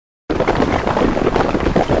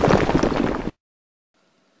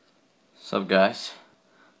What's up, guys?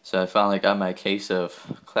 So I finally got my case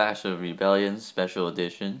of Clash of Rebellion Special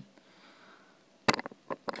Edition.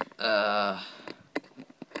 X-Acto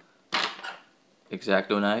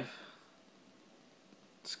knife.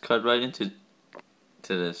 Let's cut right into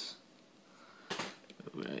this.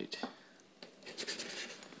 Right.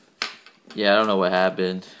 Yeah, I don't know what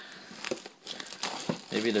happened.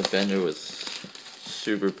 Maybe the vendor was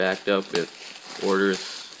super backed up with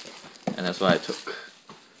orders, and that's why I took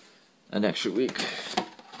an extra week.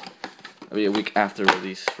 I mean, a week after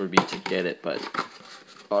release for me to get it, but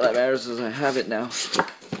all that matters is I have it now.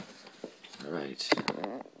 Alright.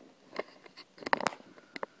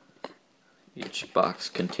 Each box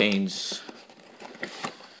contains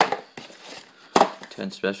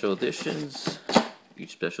 10 special editions.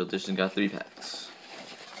 Each special edition got 3 packs.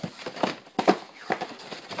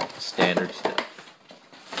 Standard stuff.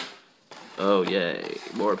 Oh yay,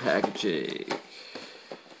 more packaging.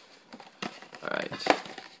 Alright.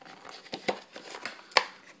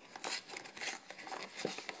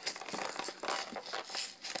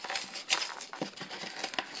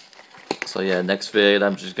 So yeah, next vid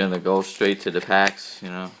I'm just gonna go straight to the packs, you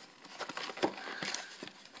know.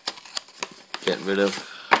 Get rid of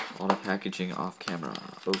all the packaging off camera.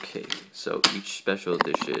 Okay, so each special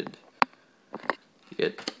edition, you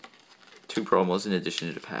get 2 promos in addition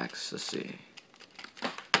to the packs. Let's see.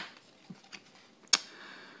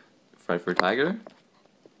 Fight for Tiger.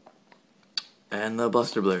 And the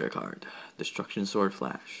Buster Blair card. Destruction Sword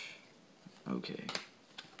Flash. Okay.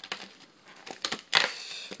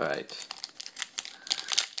 Alright.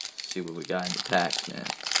 See what we got in the packs, man.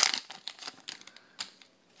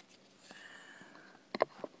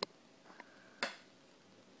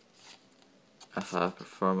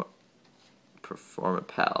 Perform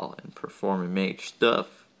Pal and Perform Mage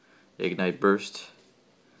stuff. Ignite Burst.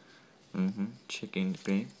 Chicken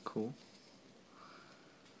green, cool.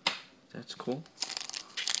 That's cool.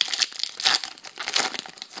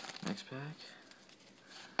 Next pack.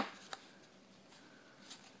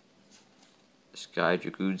 Sky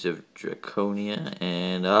Dragoons of Draconia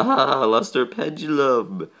and Luster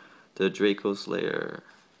Pendulum, the Draco Slayer.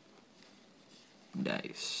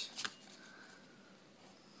 Nice.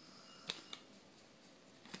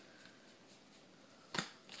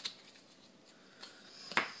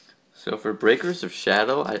 So for Breakers of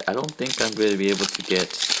Shadow, I don't think I'm going to be able to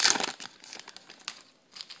get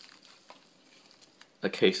a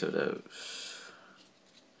case of those.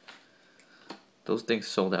 Those things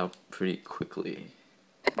sold out pretty quickly.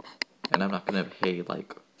 And I'm not going to pay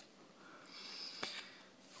like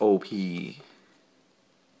OP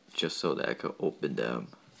just so that I could open them.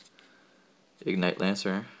 Ignite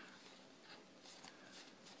Lancer.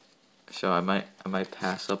 So I might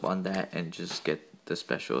pass up on that and just get the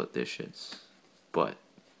special editions, but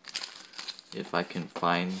if I can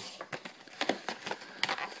find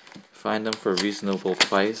them for a reasonable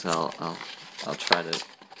price, I'll try to.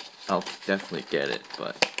 I'll definitely get it,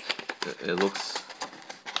 but it looks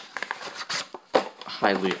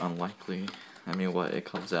highly unlikely. I mean, what, it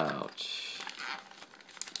comes out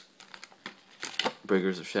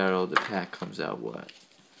Breakers of Shadow, the pack comes out what,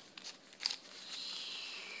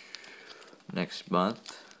 next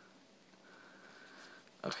month?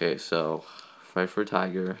 Okay, so Fight for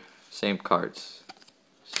Tiger, same cards.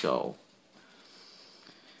 So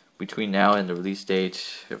between now and the release date,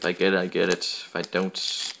 if I get it, I get it. If I don't,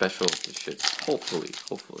 special edition. Hopefully.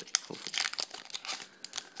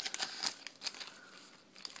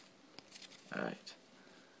 Alright.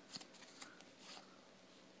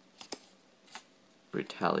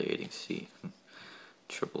 Retaliating C.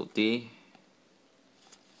 Triple D.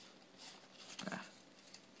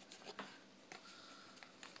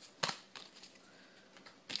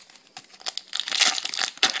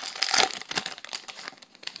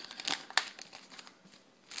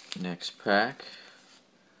 Next pack.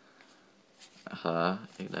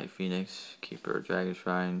 Ignite Phoenix, Keeper Dragon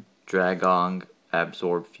Shrine, Dragong,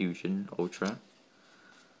 Absorb Fusion, Ultra.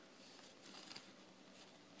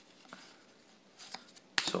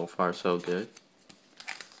 So far so good.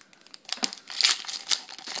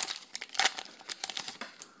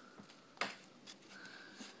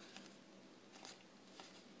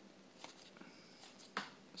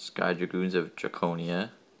 Sky Dragoons of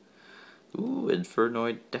Draconia. Ooh,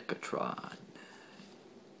 Infernoid Decatron.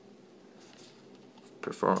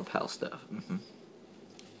 Perform Pal stuff.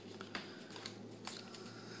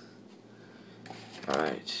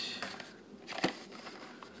 Alright.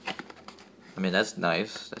 I mean, that's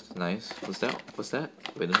nice. That's nice. What's that?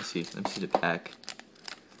 Wait, let me see. Let me see the pack.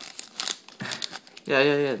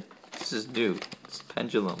 yeah. This is new. This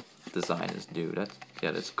pendulum design is new. Yeah,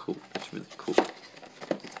 that's cool. That's really cool.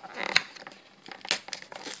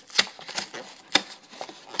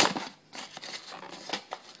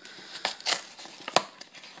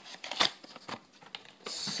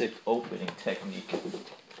 Sick opening technique.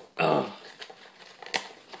 Oh.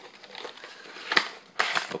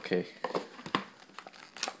 Okay.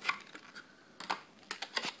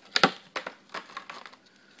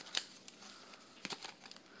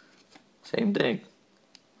 Same thing.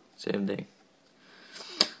 Same thing.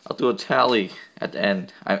 I'll do a tally at the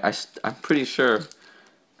end. I'm pretty sure,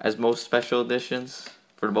 as most special editions,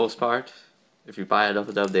 for the most part, if you buy enough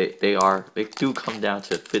of them, they do come down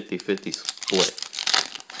to 50-50 split.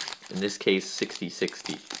 In this case,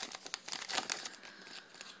 60-60.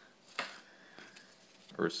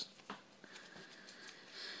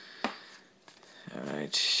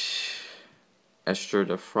 Alright. Esther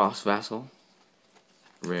the Frost Vassal.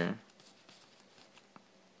 Rare.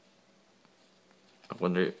 I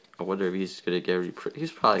wonder if he's gonna get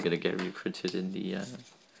he's probably gonna get reprinted in the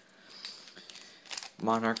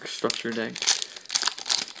Monarch structure deck.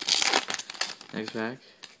 Next pack.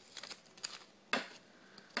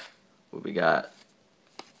 What we got?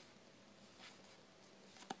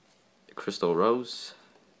 Crystal Rose,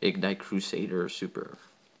 Ignite Crusader Super.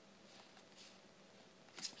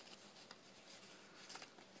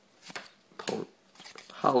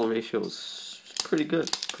 Hollow ratio is pretty good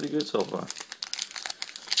so far.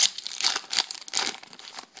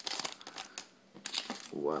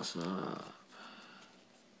 What's up?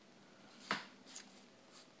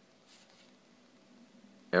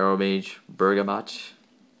 Arrow Mage, Bergamot,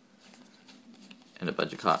 and a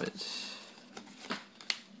bunch of comments.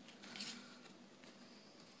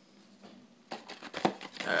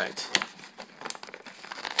 Alright.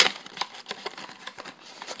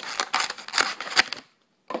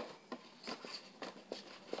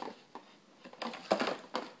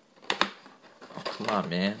 Oh, come on,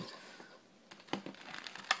 man.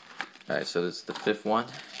 Alright, so this is the 5th one.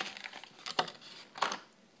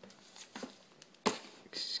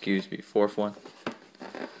 Excuse me, 4th one.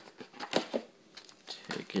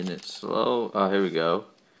 Taking it slow. Oh, here we go.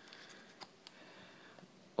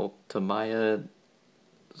 Ultimaya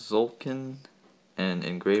Zolkin and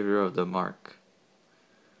Engraver of the Mark.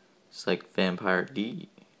 It's like Vampire D.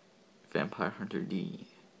 Vampire Hunter D.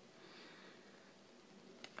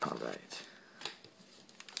 Alright.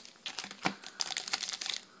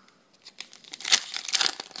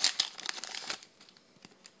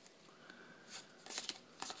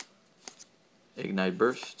 Ignite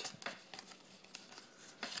Burst.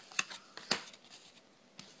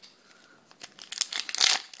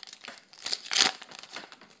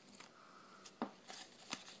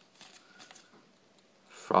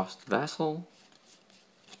 Frost Vassal.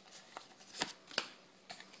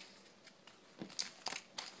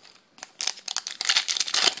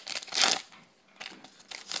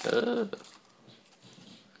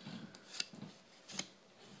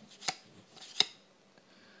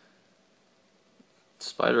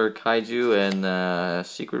 Spider Kaiju and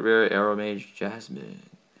Secret Rare Arrow Mage Jasmine.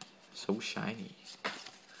 So shiny.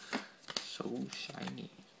 So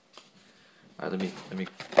shiny. Alright, let me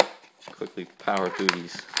quickly power through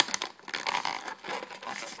these.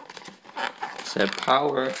 Said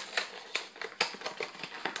power.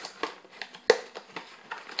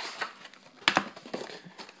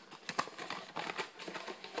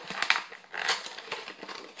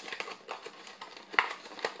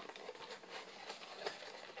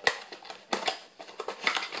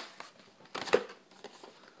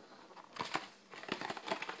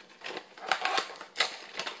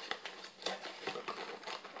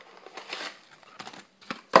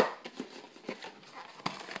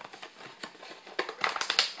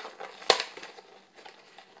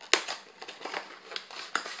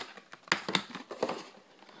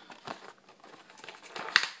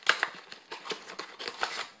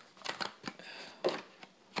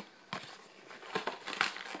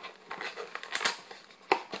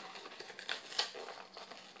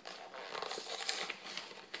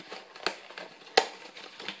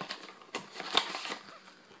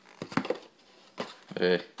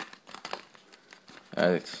 Okay.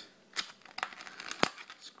 Alright.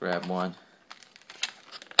 Let's grab one.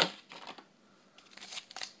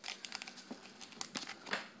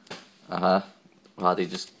 Wow, they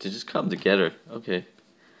just come together. Okay.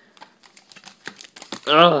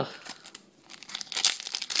 Ugh.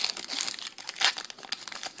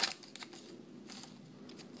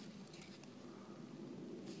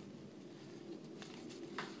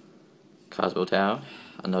 Cosmo Town,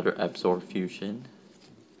 another Absorb Fusion.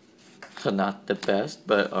 Not the best,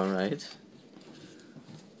 but alright.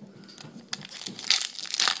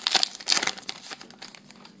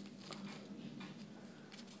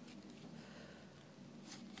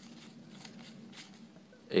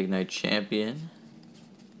 Ignite Champion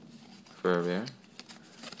for a rare.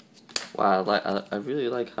 Wow, I really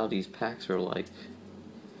like how these packs are like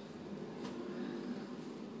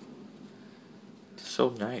so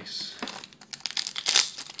nice.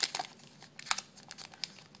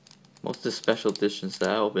 Most of the special editions that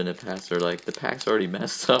I opened in the past are like the pack's already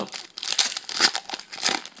messed up.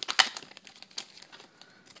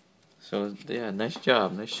 So yeah, nice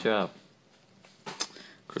job, nice job.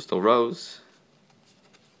 Crystal Rose.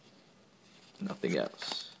 Nothing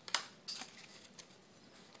else.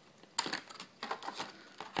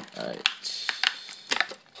 Alright.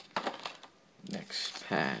 Next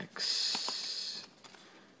packs.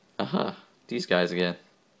 Aha, these guys again.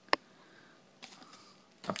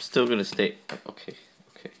 I'm still gonna stay. Okay.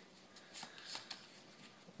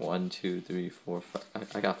 1, 2, 3, 4,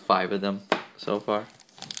 5. I got 5 of them so far.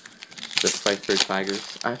 The Fight for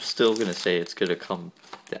Tigers. I'm still gonna say it's gonna come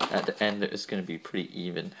at the end. It's gonna be pretty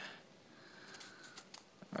even.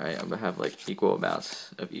 Alright, I'm gonna have like equal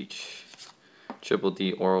amounts of each. Triple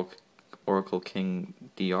D Oracle King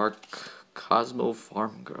D'Arc Cosmo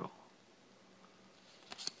Farm Girl.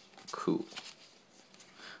 Cool.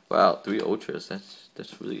 Wow, 3 ultras.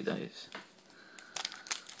 That's really nice.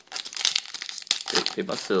 They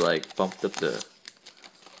must have like bumped up the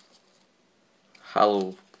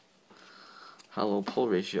hollow pull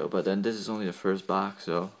ratio, but then this is only the first box,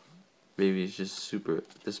 so maybe it's just super.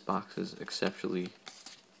 This box is exceptionally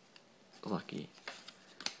lucky.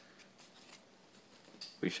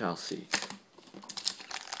 We shall see.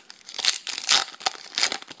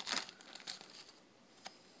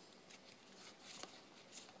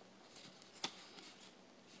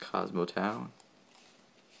 Cosmo Town.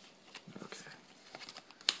 Okay.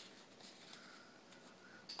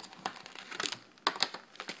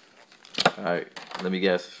 Alright, let me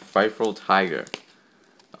guess. Frightful Tiger.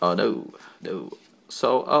 Oh no.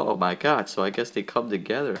 So, oh my god, so I guess they come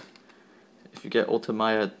together. If you get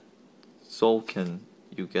Ultimaya Soulkin,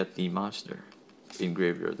 you get the monster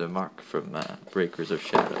engraver, the mark from Breakers of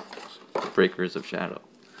Shadow. Breakers of Shadow.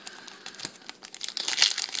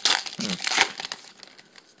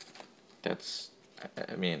 That's,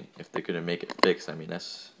 I mean, if they're gonna make it fixed, I mean,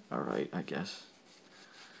 that's alright, I guess.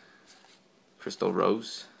 Crystal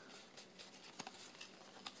Rose.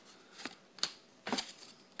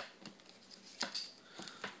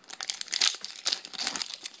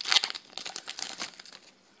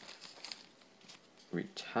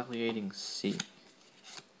 Retaliating Sea.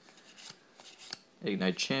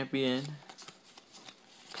 Ignite Champion.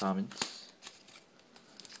 Commons.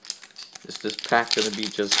 Is this pack gonna be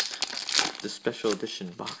just the special edition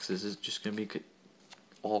boxes? Is it just gonna be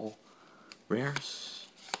all rares?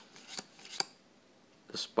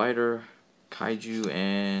 The Spider, Kaiju,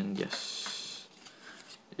 and yes,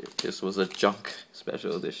 this was a junk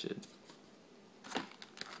special edition.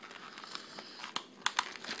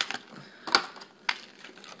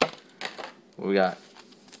 What we got?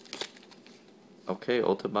 Okay,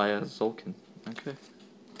 Ultimaya Zolkin. Okay.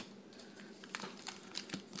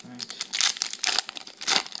 Alright.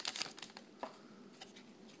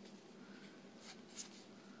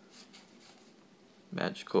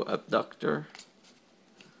 Magical Abductor.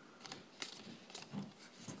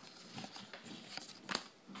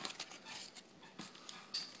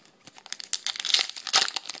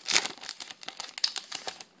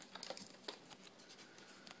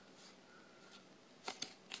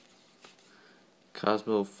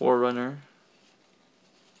 Cosmo Forerunner.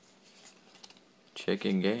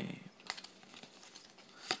 Chicken Game.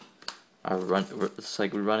 It's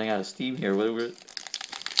like we're running out of steam here. Alright.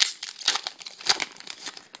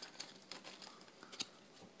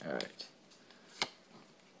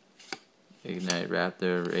 Ignite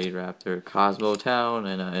Raptor, Raid Raptor, Cosmo Town,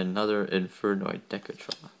 and another Infernoid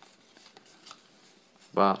Decatron.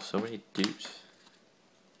 Wow, so many dudes.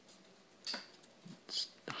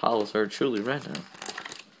 The hollows are truly random.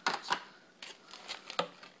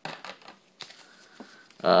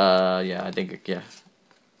 Yeah, I think, yeah.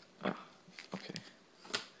 Oh, okay.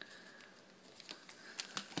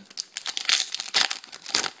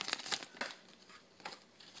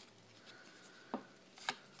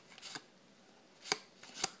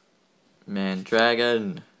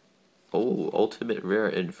 Mandragon. Oh, ultimate rare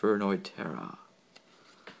Infernoid Terra.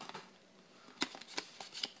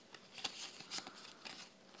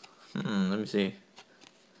 Let me see.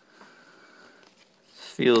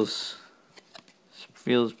 Feels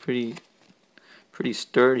pretty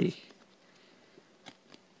sturdy.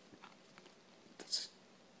 It's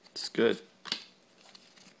good.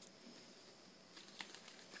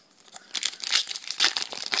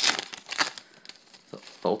 The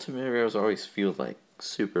ultimate rares always feel like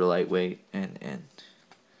super lightweight and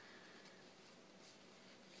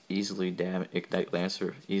easily Ignite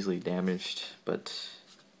Lancer easily damaged, but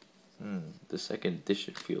the second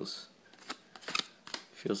edition feels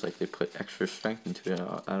like they put extra strength into it.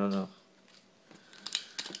 I don't know.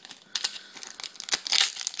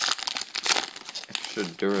 Extra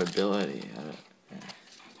durability.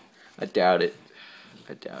 I doubt it.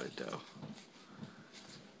 I doubt it though.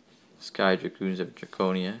 Sky Dragoons of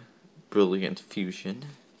Draconia. Brilliant Fusion.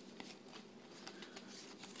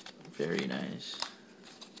 Very nice.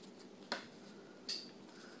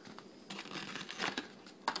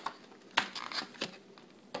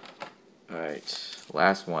 Alright,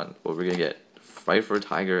 last one. What we're gonna get? Fight for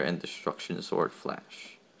Tiger and Destruction Sword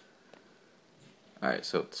Flash. Alright,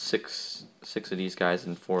 so six of these guys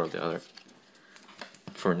and 4 of the other.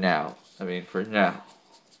 For now. I mean, for now.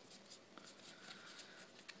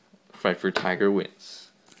 Fight for Tiger wins.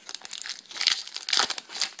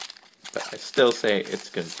 But I still say it's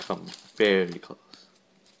gonna come very close.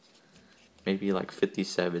 Maybe like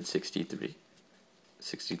 57, 63.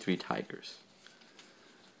 63 Tigers.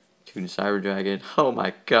 Toon Cyber Dragon. Oh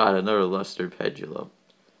my god, another Luster Pendulum.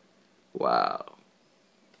 Wow.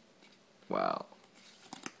 Wow.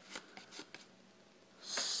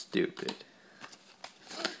 Stupid.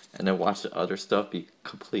 And then watch the other stuff be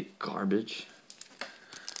complete garbage.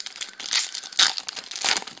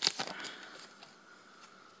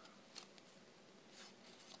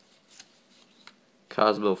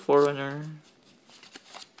 Cosmo Forerunner.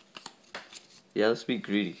 Yeah, let's be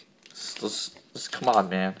greedy. Let's come on,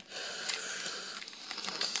 man.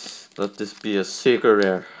 Let this be a secret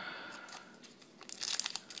rare.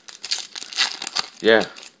 Yeah.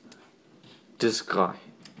 This guy.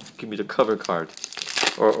 Give me the cover card.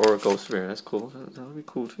 Or a ghost rare. That's cool. That would be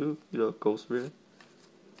cool too. You know, ghost rare.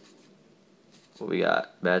 What we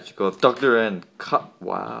got? Magical Abductor and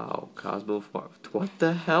wow. Cosmo Form. What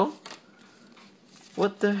the hell?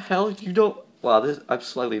 What the hell? You don't. Wow, I'm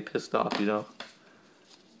slightly pissed off, you know.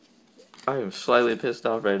 I am slightly pissed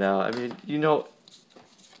off right now. I mean, you know,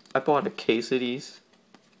 I bought a case of these.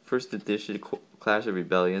 First edition Clash of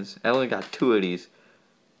Rebellions. I only got 2 of these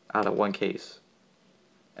out of 1 case.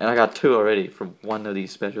 And I got 2 already from one of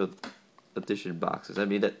these special edition boxes. I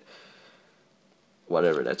mean, that.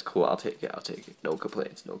 Whatever, that's cool. I'll take it. I'll take it. No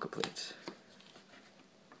complaints. No complaints.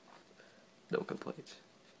 No complaints.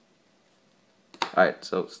 Alright,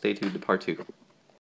 so stay tuned to part 2.